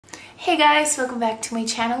Hey guys, welcome back to my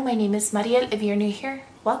channel. My name is Mariel. If you're new here,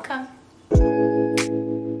 welcome.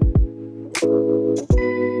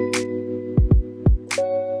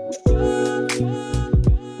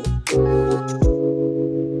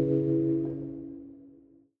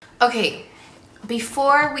 Okay,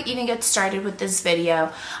 before we even get started with this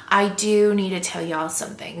video, I do need to tell y'all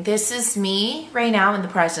something. This is me right now in the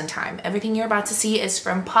present time. Everything you're about to see is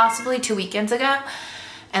from possibly 2 weekends ago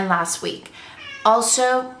and last week.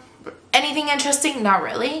 Also, anything interesting? Not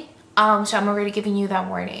really. So I'm already giving you that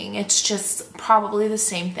warning. It's just probably the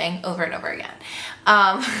same thing over and over again.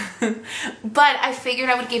 But I figured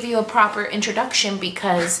I would give you a proper introduction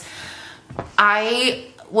because I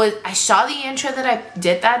saw the intro that I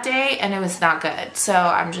did that day and it was not good. So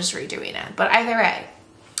I'm just redoing it. But either way,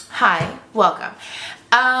 hi, welcome.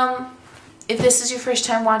 If this is your first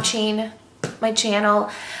time watching my channel,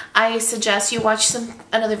 I suggest you watch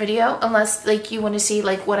another video unless like you want to see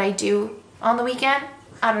like what I do on the weekend.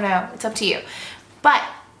 I don't know, it's up to you, but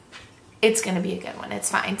it's gonna be a good one. It's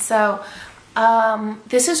fine. So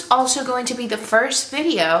this is also going to be the first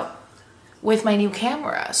video with my new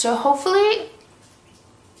camera, so hopefully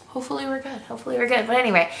we're good. Hopefully we're good. But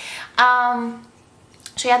anyway, so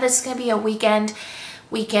yeah, this is gonna be a weekends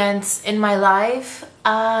in my life,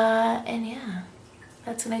 and yeah,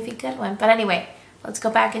 that's gonna be a good one. But anyway, let's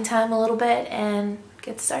go back in time a little bit and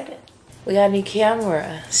get started. We got a new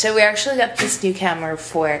camera. So we actually got this new camera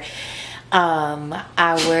for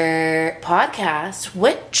our podcast,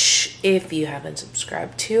 which if you haven't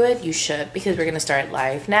subscribed to it, you should, because we're gonna start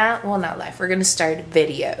live now. Well, not live, we're gonna start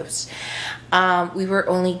videos. We were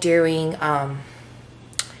only doing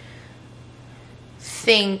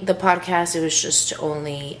the podcast, it was just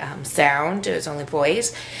only sound, it was only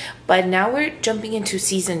voice, but now we're jumping into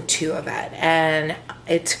season 2 of it, and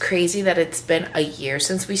it's crazy that it's been a year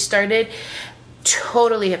since we started.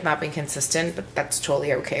 Totally have not been consistent, but that's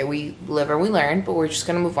totally okay. We live or we learn, but we're just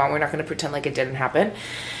gonna move on. We're not gonna pretend like it didn't happen.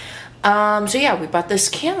 So yeah, we bought this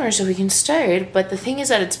camera so we can start, but the thing is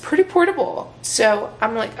that it's pretty portable, so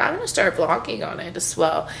I'm like, I'm gonna start vlogging on it as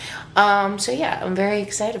well. So yeah, I'm very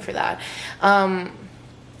excited for that.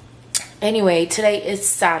 Anyway, today is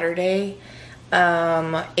Saturday, today's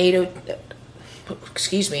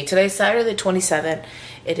Saturday the 27th.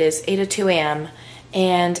 It is 8:02 a.m.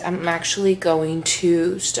 and I'm actually going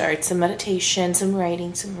to start some meditation, some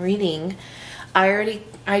writing, some reading.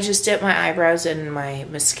 I just did my eyebrows and my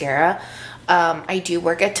mascara. I do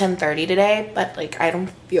work at 10:30 today, but like I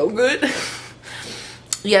don't feel good.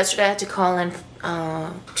 Yesterday I had to call in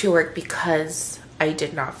to work because I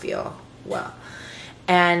did not feel well.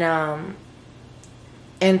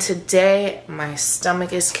 And today my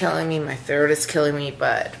stomach is killing me, my throat is killing me,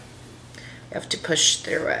 but I have to push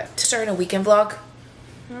through it. Starting a weekend vlog.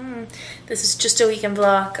 This is just a weekend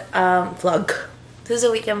vlog. This is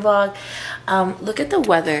a weekend vlog. Look at the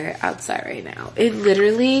weather outside right now.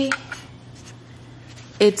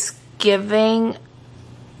 It's giving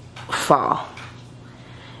fall.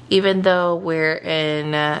 Even though we're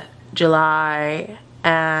in July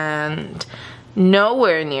and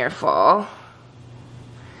nowhere near fall,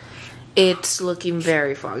 it's looking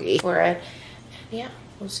very foggy for it. Yeah,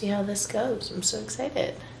 we'll see how this goes. I'm so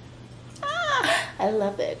excited. I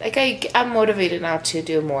love it. Like I'm motivated now to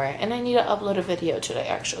do more, and I need to upload a video today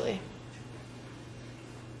actually.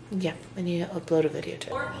 Yeah, I need to upload a video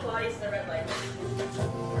today. Or applies the red light.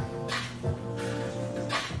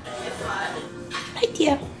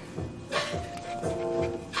 Idea.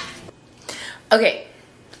 Okay.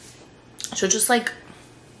 So just like,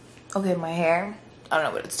 okay, my hair, I don't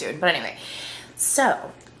know what it's doing, but anyway.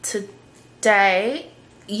 So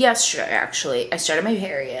yesterday actually, I started my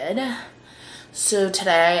period. So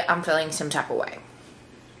today I'm feeling some type of way.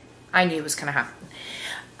 I knew it was gonna happen.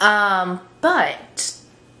 But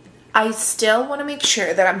I still want to make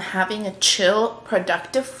sure that I'm having a chill,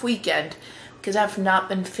 productive weekend because I've not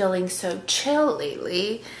been feeling so chill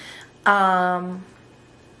lately. So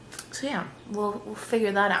yeah, we'll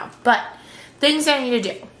figure that out. But things I need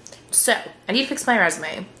to do. So I need to fix my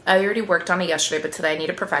resume. I already worked on it yesterday, but today I need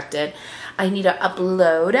to perfect it. I need to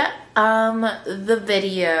upload the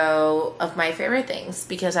video of my favorite things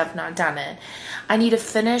because I've not done it. I need to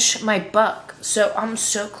finish my book. So I'm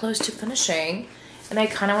so close to finishing, and I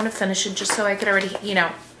kind of want to finish it just so I could already, you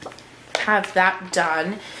know, have that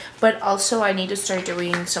done. But also I need to start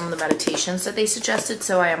doing some of the meditations that they suggested,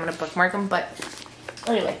 so I am going to bookmark them. But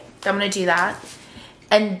anyway, I'm going to do that.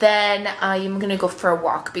 And then I'm going to go for a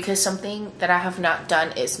walk because something that I have not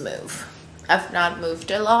done is move. I've not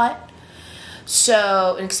moved a lot.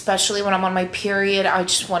 So, especially when I'm on my period, I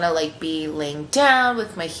just want to like be laying down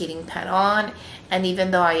with my heating pad on. And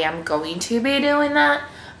even though I am going to be doing that,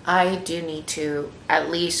 I do need to at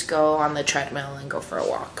least go on the treadmill and go for a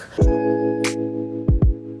walk.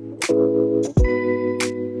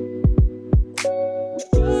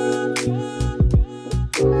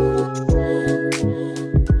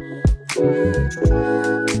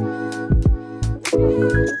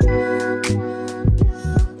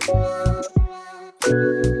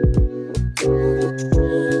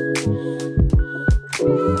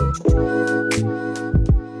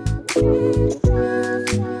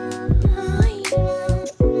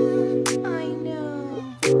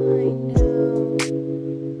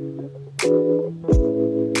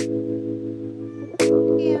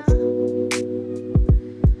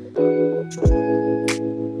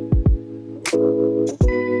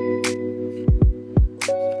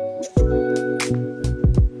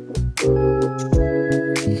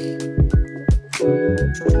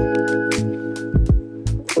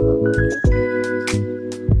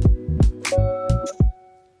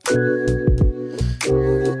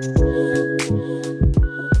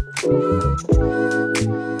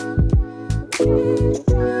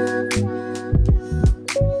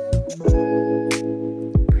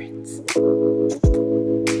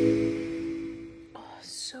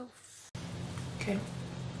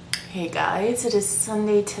 Hey guys, it is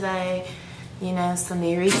Sunday today, you know,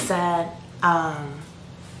 Sunday reset.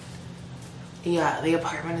 Yeah, the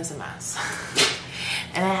apartment is a mess.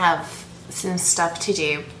 And I have some stuff to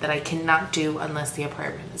do that I cannot do unless the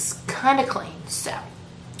apartment is kind of clean. So,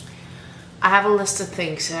 I have a list of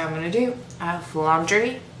things that I'm going to do. I have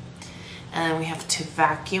laundry, and then we have to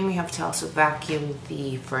vacuum. We have to also vacuum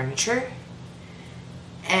the furniture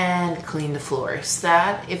and clean the floors.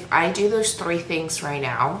 That, if I do those 3 things right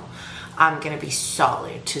now, I'm gonna be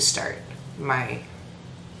solid to start my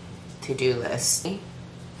to-do list.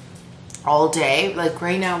 All day, like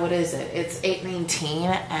right now, what is it? It's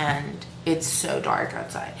 8:19 and it's so dark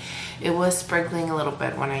outside. It was sprinkling a little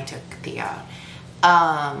bit when I took the out.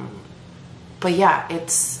 But yeah,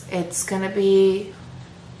 it's gonna be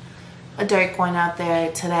a dark one out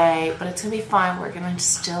there today, but it's gonna be fine. We're gonna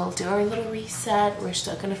still do our little reset. We're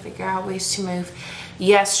still gonna figure out ways to move.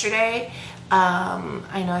 Yesterday,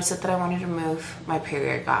 I know I said that I wanted to move. My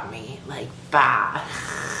period got me like bad,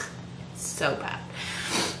 so bad.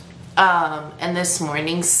 And this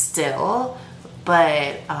morning still,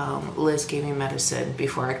 but Liz gave me medicine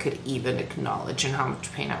before I could even acknowledge how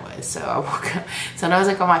much pain I was. So I woke up, so I was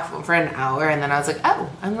like on my phone for an hour, and then I was like, oh,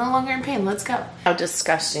 I'm no longer in pain, let's go. How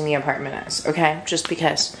disgusting the apartment is, okay? Just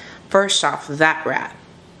because, first off, that rat.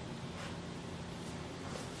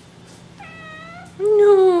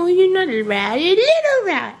 No, you're not a rat, you're a little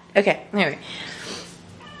rat. Okay, anyway.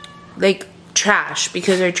 Like, trash,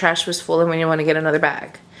 because our trash was full and we didn't want to get another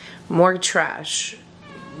bag. More trash.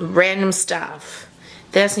 Random stuff.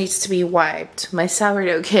 This needs to be wiped. My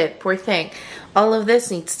sourdough kit, poor thing. All of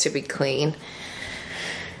this needs to be clean.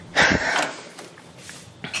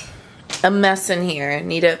 A mess in here.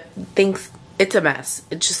 It's a mess.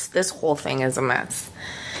 It's just, this whole thing is a mess.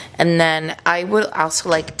 And then I would also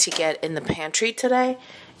like to get in the pantry today.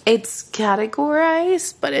 It's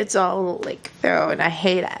categorized, but it's all like thrown. I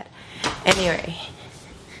hate it. Anyway,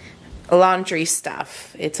 laundry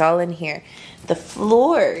stuff. It's all in here. The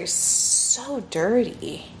floor's so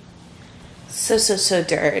dirty. So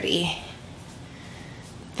dirty.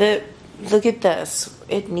 Look at this.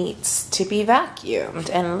 It needs to be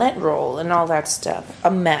vacuumed and let roll and all that stuff.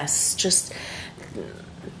 A mess. Just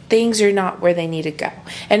things are not where they need to go.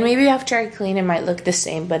 And maybe after I clean it might look the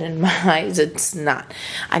same, but in my eyes it's not.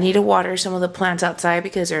 I need to water some of the plants outside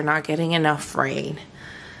because they're not getting enough rain.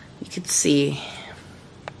 You can see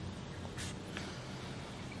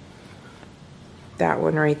that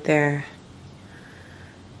one right there.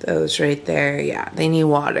 Those right there, yeah, they need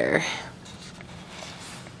water.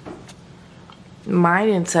 Mine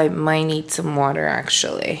inside might need some water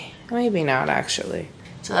actually. Maybe not actually.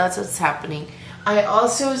 So that's what's happening. I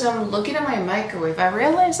also, as I'm looking at my microwave, I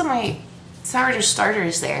realized that my sourdough starter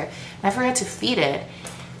is there. And I forgot to feed it.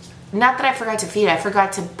 Not that I forgot to feed it, I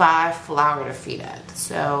forgot to buy flour to feed it.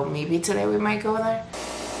 So maybe today we might go there.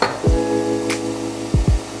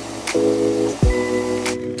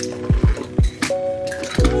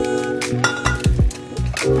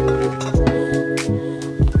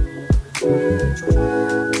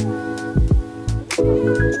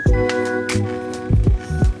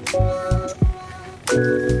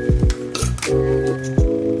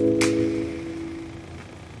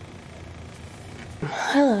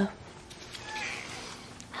 Hello.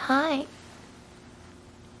 Hi.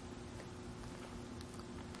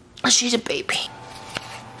 she's a baby.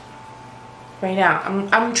 Right now,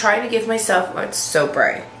 I'm trying to give myself, oh, it's so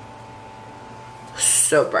bright.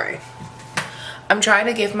 So bright. I'm trying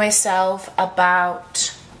to give myself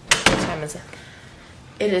about, what time is it?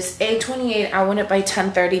 It is 8:28. I want it by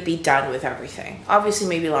 10:30 be done with everything. Obviously,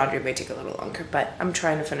 maybe laundry may take a little longer, but I'm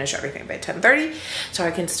trying to finish everything by 10:30 so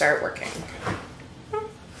I can start working.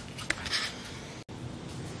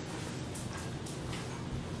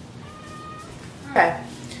 Okay.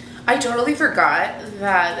 I totally forgot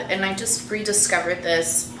that, and I just rediscovered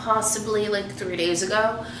this possibly like 3 days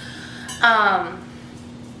ago.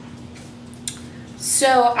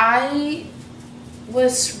 So I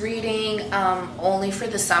was reading Only for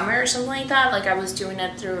the Summer or something like that. Like I was doing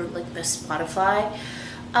it through like the Spotify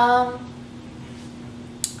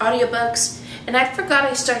audiobooks, and I forgot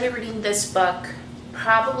I started reading this book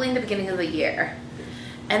probably in the beginning of the year,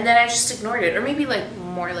 and then I just ignored it, or maybe like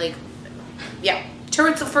more like, yeah,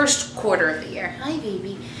 towards the first quarter of the year. Hi,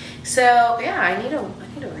 baby. So yeah, I need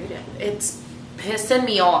to read it. It's pissing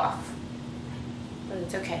me off, but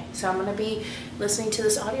it's okay. So I'm gonna be listening to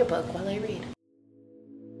this audiobook while I read.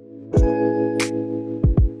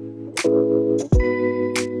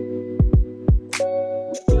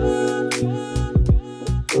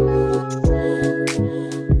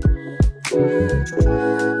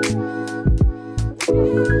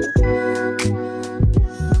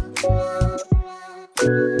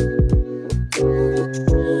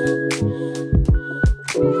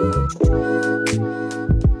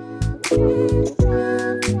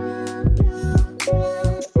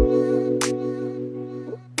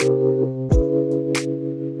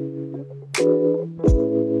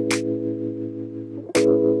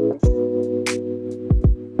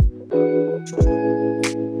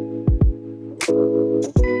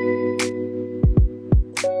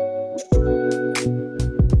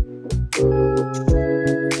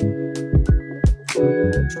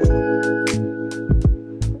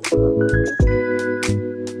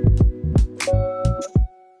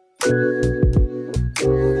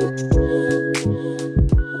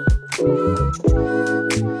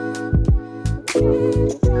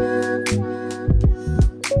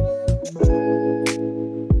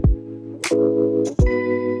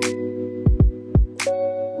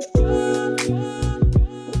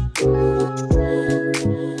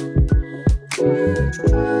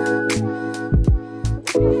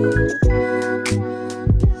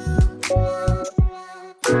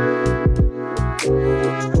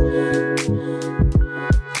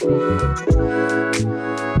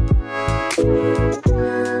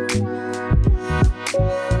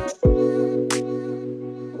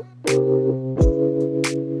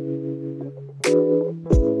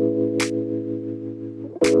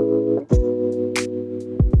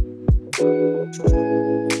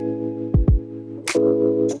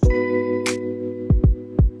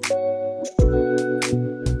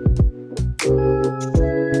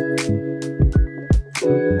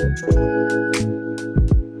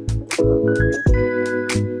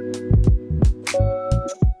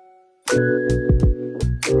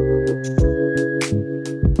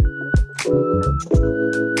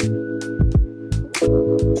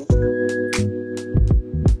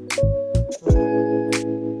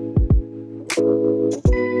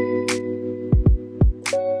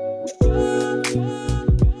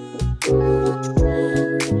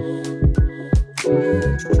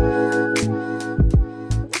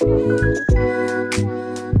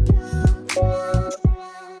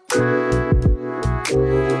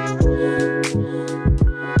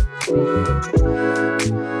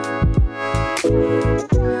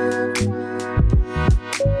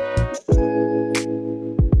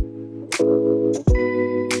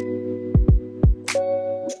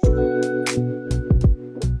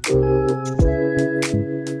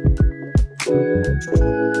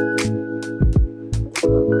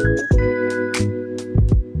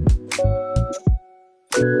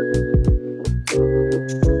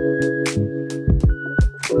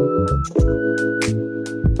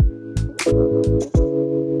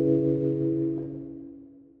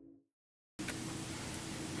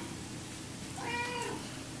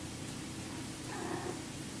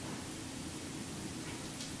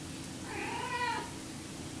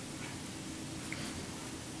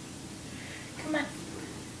 Come on.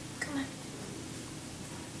 Come on.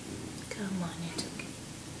 Come on, it's okay.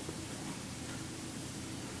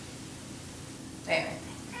 There.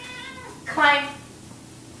 Climb.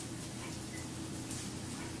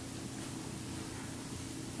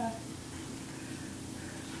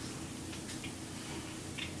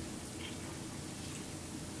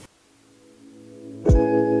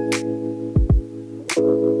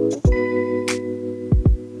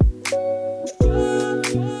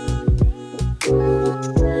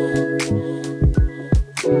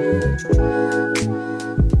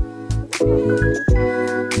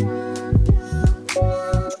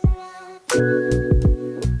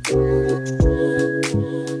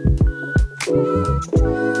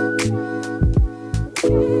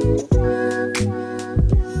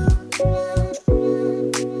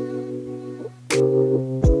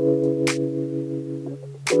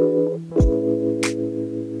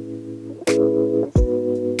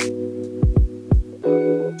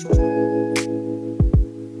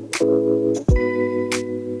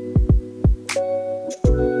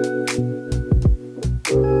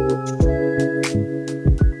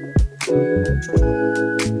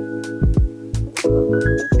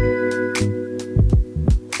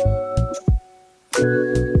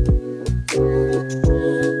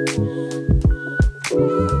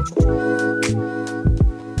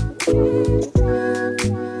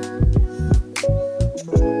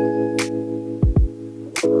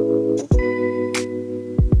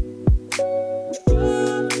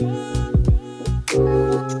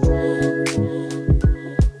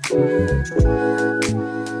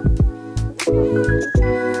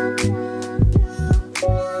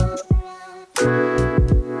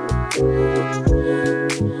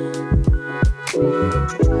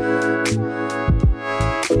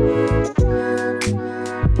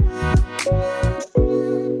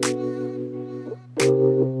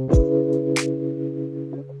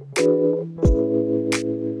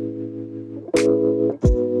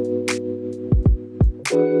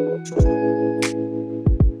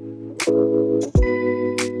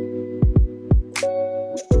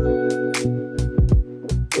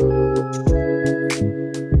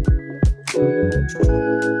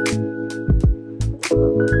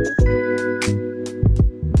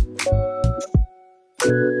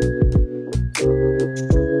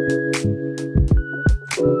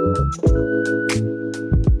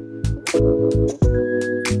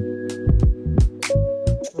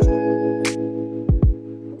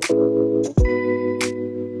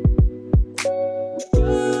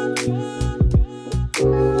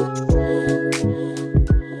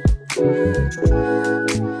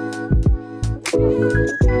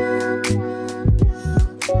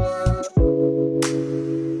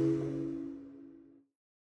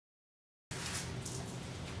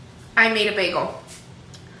 I made a bagel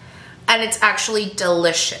and it's actually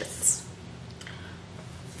delicious.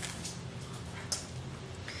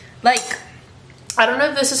 Like, I don't know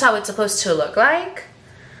if this is how it's supposed to look like,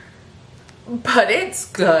 but it's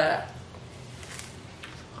good.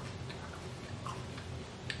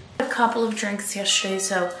 A couple of drinks yesterday,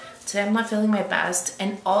 so today I'm not feeling my best,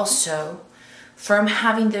 and also from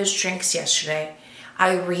having those drinks yesterday,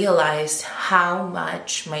 I realized how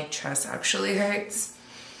much my chest actually hurts.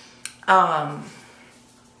 I'm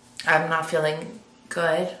not feeling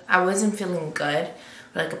good. I wasn't feeling good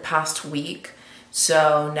for like a past week,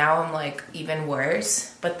 so now I'm like even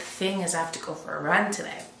worse. But the thing is, I have to go for a run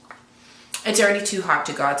today. It's already too hot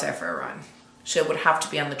to go outside for a run, so it would have to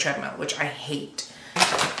be on the treadmill, which I hate.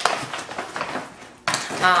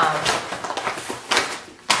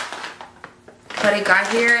 But I got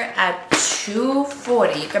here at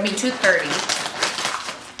 2:40. I mean 2:30.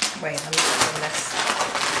 Wait, let me open this.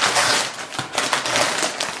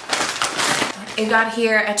 I got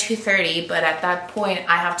here at 2:30, but at that point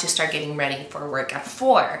I have to start getting ready for work at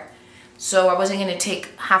 4. So I wasn't gonna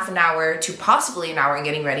take half an hour to possibly an hour in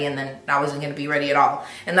getting ready, and then I wasn't gonna be ready at all.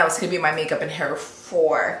 And that was gonna be my makeup and hair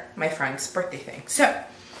for my friend's birthday thing. So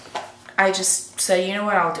I just said, you know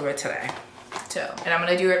what, I'll do it today. So, and I'm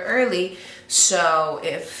gonna do it early, so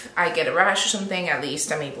if I get a rash or something, at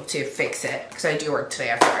least I'm able to fix it, because I do work today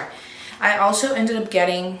at 4. I also ended up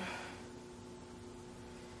getting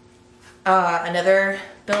another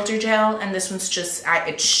builder gel, and this one's just,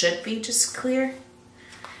 it should be just clear,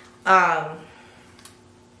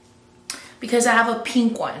 because I have a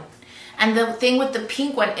pink one. And the thing with the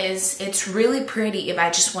pink one is it's really pretty if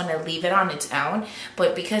I just want to leave it on its own,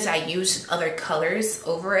 but because I use other colors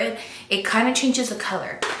over it, it kind of changes the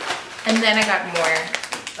color. And then I got more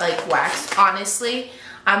like wax. Honestly,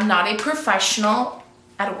 I'm not a professional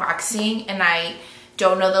at waxing, and I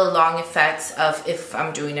don't know the long effects of if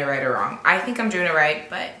I'm doing it right or wrong. I think I'm doing it right,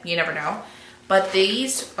 but you never know. But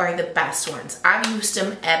these are the best ones. I've used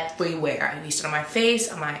them everywhere. I've used it on my face,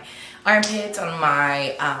 on my armpits, on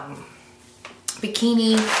my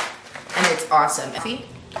bikini, and it's awesome. See?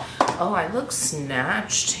 Oh, I look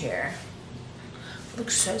snatched here. I look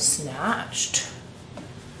so snatched.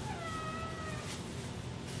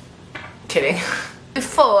 Kidding.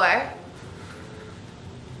 Before,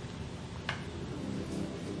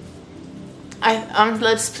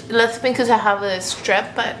 let's because I have a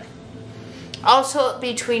strip, but Also,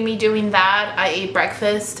 between me doing that, I ate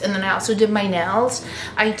breakfast and then I also did my nails.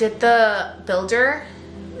 I did the builder.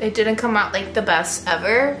 It didn't come out like the best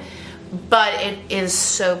ever, but it is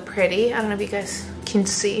so pretty. I don't know if you guys can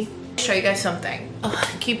see. I'll show you guys something. Oh,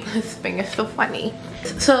 I keep lisping, it's so funny.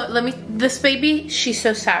 So this baby, she's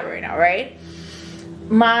so sad right now, right?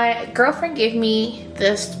 My girlfriend gave me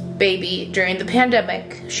this baby during the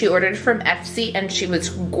pandemic. She ordered it from Etsy and she was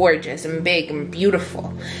gorgeous and big and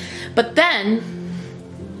beautiful. But then,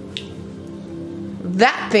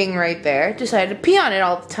 that thing right there decided to pee on it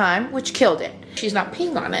all the time, which killed it. She's not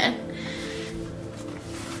peeing on it.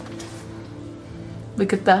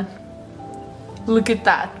 Look at that. Look at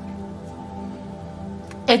that.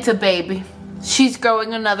 It's a baby. She's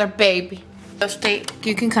growing another baby. So stay,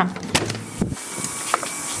 you can come.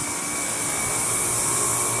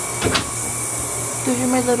 Those are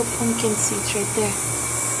my little pumpkin seeds right there.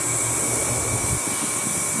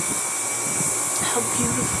 How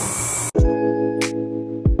beautiful.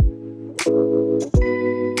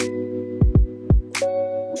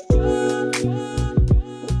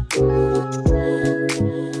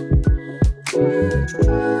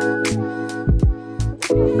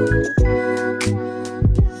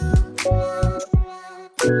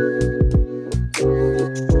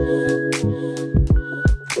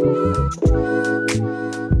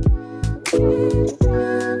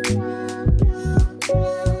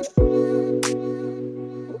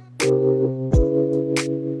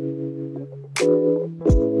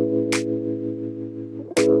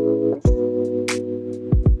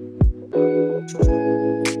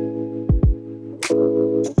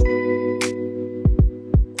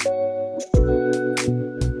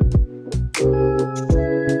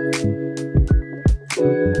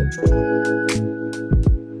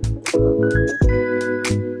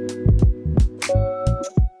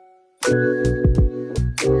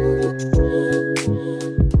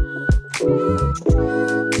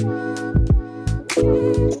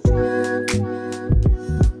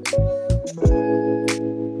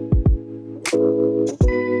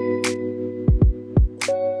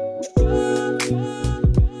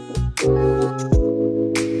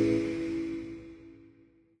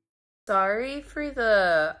 Sorry for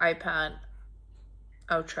the iPad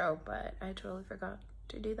outro, but I totally forgot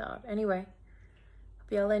to do that. Anyway,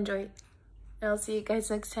 hope y'all enjoy. I'll see you guys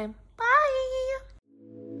next time.